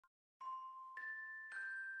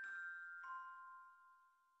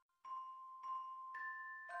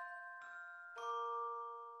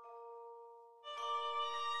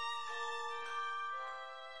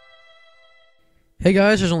Hey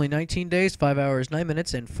guys, there's only 19 days, 5 hours, 9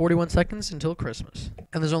 minutes, and 41 seconds until Christmas.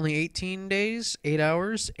 And there's only 18 days, 8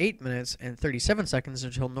 hours, 8 minutes, and 37 seconds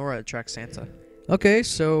until Norad tracks Santa. Okay,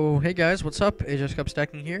 so hey guys, what's up? It just kept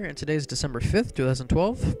stacking here, and today's December 5th,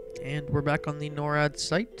 2012, and we're back on the Norad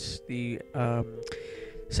site, the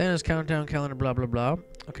Santa's Countdown Calendar, blah blah blah.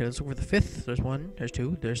 Okay, let's look for the 5th. There's 1, there's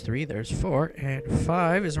 2, there's 3, there's 4, and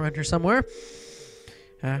 5 is around here somewhere.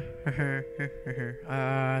 It's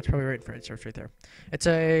probably right in front. It's right there. It's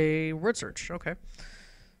a word search. Okay.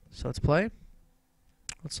 So let's play.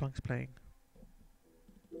 What song's playing?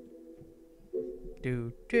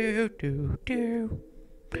 Do do do do.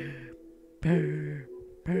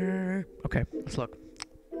 Okay, let's look.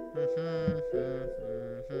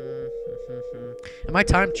 Am I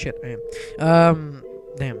timed? Shit, I am.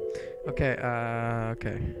 Damn. Okay.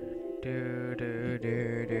 Okay. Do do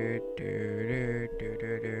do do do do do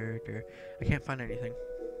do do. I can't find anything.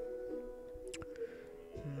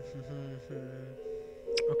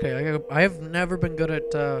 Okay, I have never been good at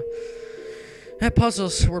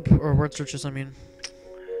puzzles or word searches. I mean,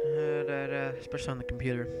 especially on the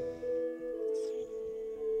computer.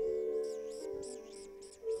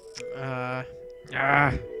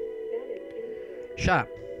 Shut up!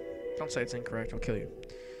 Don't say it's incorrect. I'll kill you.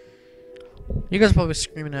 You guys are probably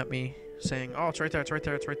screaming at me, saying, "Oh, it's right there! It's right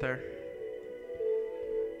there! It's right there!"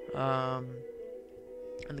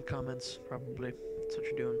 In the comments, probably. That's what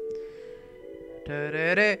you're doing.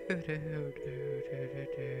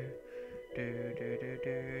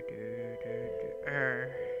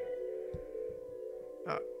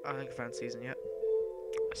 I think I found season yet.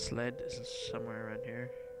 A sled is somewhere around here.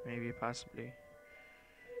 Maybe, possibly.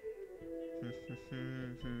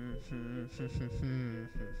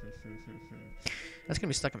 That's gonna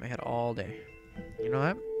be stuck in my head all day. You know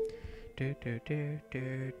that?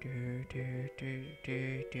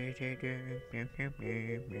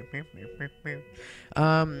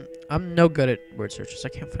 I'm no good at word searches. I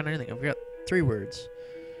can't find anything. I've got 3 words.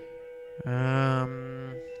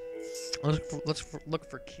 Let's look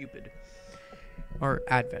for Cupid or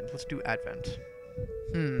Advent. Let's do Advent.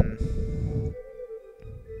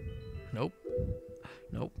 Nope.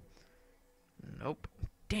 Nope. Nope.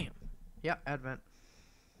 Damn. Yeah, Advent.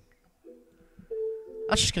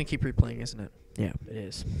 That's just gonna keep replaying, isn't it? Yeah, it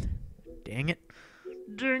is. Dang it.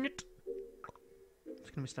 Dang it. It's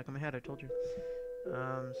gonna be stuck in my head, I told you.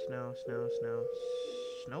 Snow.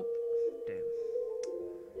 Nope. Damn.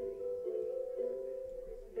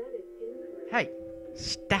 Hey!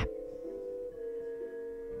 Stop!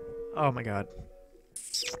 Oh my god.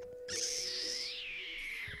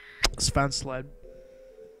 Found sled.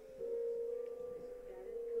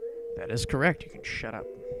 That is correct. You can shut up.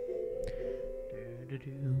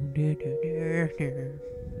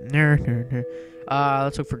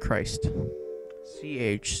 Let's look for Christ.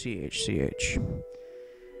 C-H.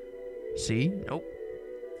 C? Nope.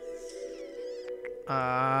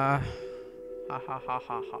 Ha.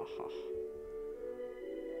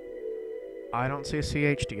 I don't see a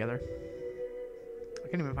CH together. I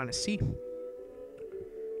can't even find a C.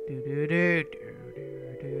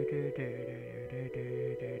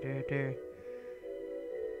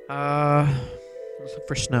 Let's look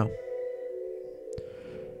for snow.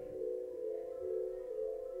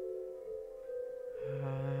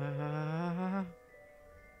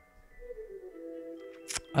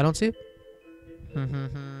 I don't see it.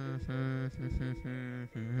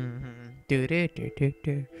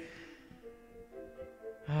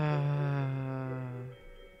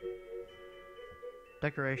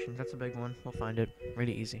 Decorations, that's a big one. We'll find it.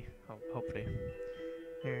 Really easy. Hopefully.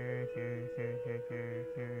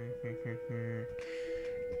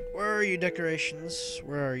 Where are you, decorations?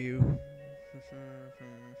 Where are you?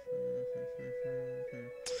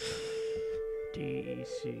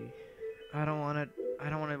 DEC. I don't want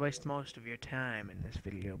to waste most of your time in this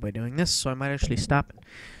video by doing this, so I might actually stop it.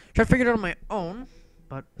 Try to figure it out on my own,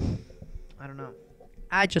 but I don't know.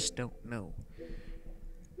 I just don't know.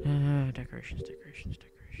 Decorations.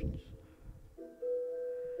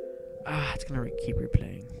 It's gonna keep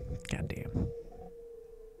replaying. Goddamn.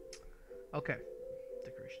 Okay.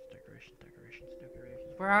 Decorations.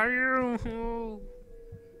 Where are you?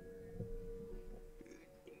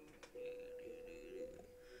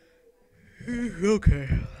 Okay.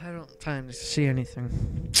 I don't have time to see anything.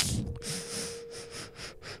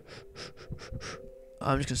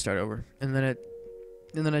 I'm just gonna start over, and then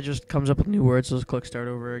it just comes up with new words. So let's click start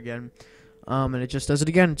over again. And it just does it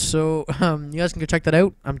again. So you guys can go check that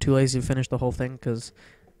out. I'm too lazy to finish the whole thing because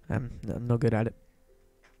I'm no good at it.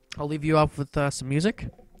 I'll leave you off with some music.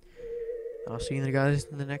 I'll see you guys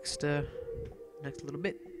in the next little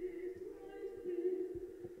bit.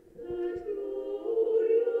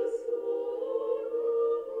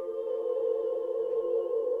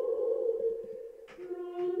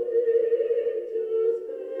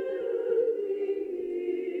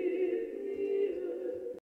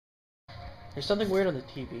 There's something weird on the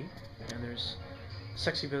TV, and there's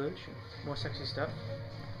Sexy Village, and more sexy stuff.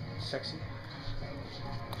 Sexy.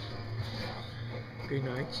 Good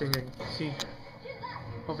nights, and then see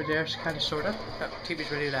over there, kind of, sorta. That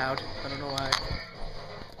TV's really loud. I don't know why.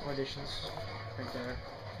 Auditions, right there.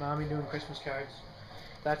 Mommy doing Christmas cards.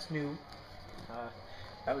 That's new.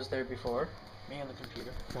 That was there before. Me on the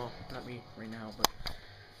computer. Well, not me right now, but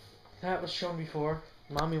that was shown before.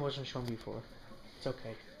 Mommy wasn't shown before. It's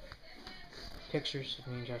okay. Pictures of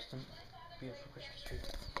me and Justin. Beautiful Christmas tree.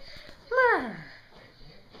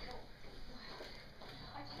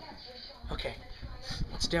 Okay,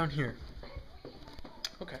 it's down here.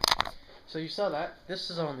 Okay, so you saw that. This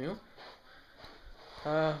is all new.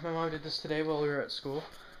 My mom did this today while we were at school.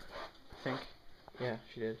 I think. Yeah,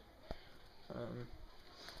 she did.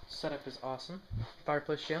 Setup is awesome.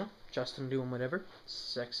 Fireplace channel. Justin doing whatever.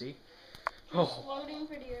 Sexy. Just loading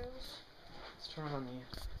videos. Let's turn on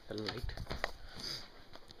the light.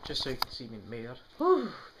 Just so you can see me made.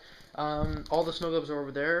 All the snow globes are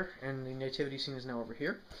over there, and the nativity scene is now over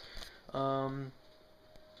here.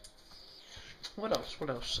 What else? What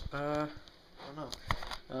else? I don't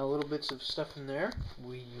know. Little bits of stuff in there.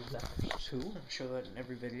 We use that too. I show that in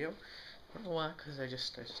every video. I don't know why, because I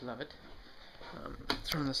just love it.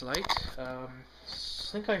 Turn on this light. I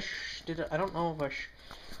think I did it. I don't know if I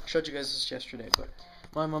showed you guys this yesterday, but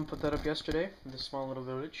my mom put that up yesterday. This small little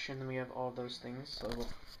village, and then we have all those things. So we'll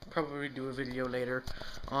probably do a video later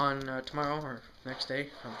on tomorrow or next day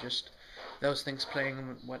of just those things playing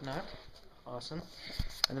and whatnot. Awesome.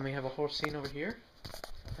 And then we have a whole scene over here.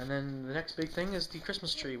 And then the next big thing is the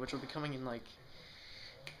Christmas tree, which will be coming in like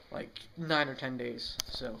 9 or 10 days.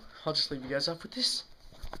 So I'll just leave you guys off with this.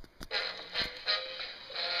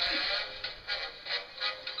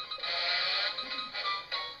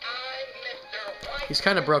 He's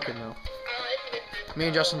kind of broken though. Me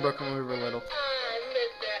and Justin broke him when we were little.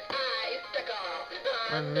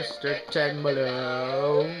 I'm Mr. Ten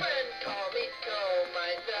Below.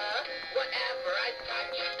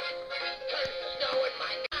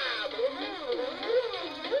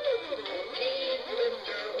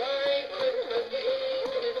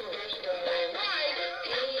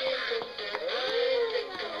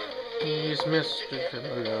 He's Mr.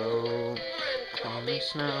 Below. Call me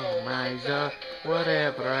Snow Miser.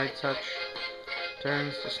 Whatever I touch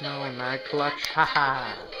turns to snow and I clutch.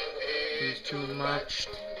 Haha. He's too much.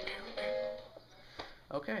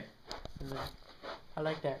 Okay. I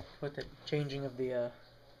like that with the changing of the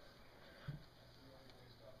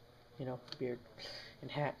beard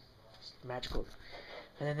and hat. It's magical.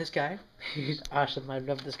 And then this guy, he's awesome. I've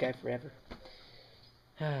loved this guy forever.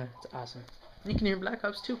 It's awesome. You can hear Black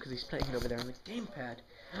Ops too, because he's playing it over there on the gamepad.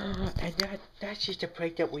 And that's just a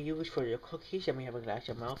plate that we use for the cookies, and we have a glass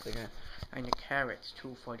of milk and the carrots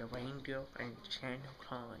too for the reindeer and the Santa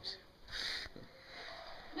Claus.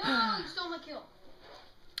 No, you stole my kill.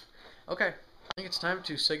 Okay, I think it's time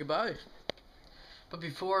to say goodbye. But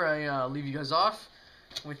before I leave you guys off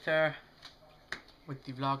with the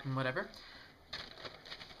vlog and whatever,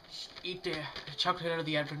 eat the chocolate out of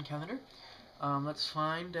the advent calendar. Let's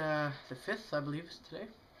find the 5th, I believe, is today.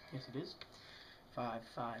 Yes, it is. 5,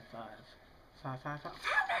 5, 5, 5, 5, 5.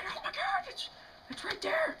 Oh my God! It's right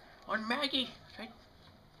there on Maggie. It's right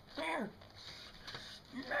there.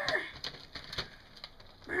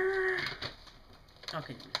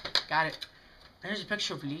 Okay, got it. There's a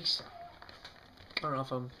picture of Lisa. I don't know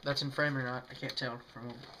if that's in frame or not. I can't tell from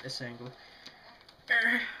this angle.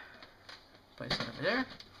 Place that over there,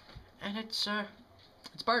 and it's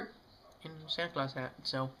Bart in Santa Claus hat.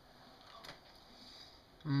 So,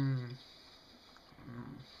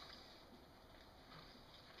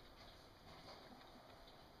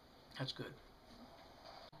 that's good.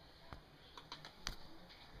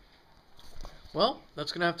 Well,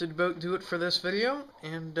 that's gonna have to do it for this video,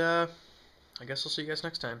 and I guess I'll see you guys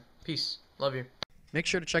next time. Peace. Love you. Make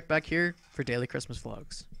sure to check back here for daily Christmas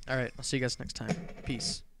vlogs. Alright, I'll see you guys next time.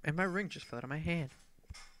 Peace. And my ring just fell out of my hand.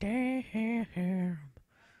 Damn.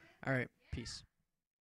 Alright, peace.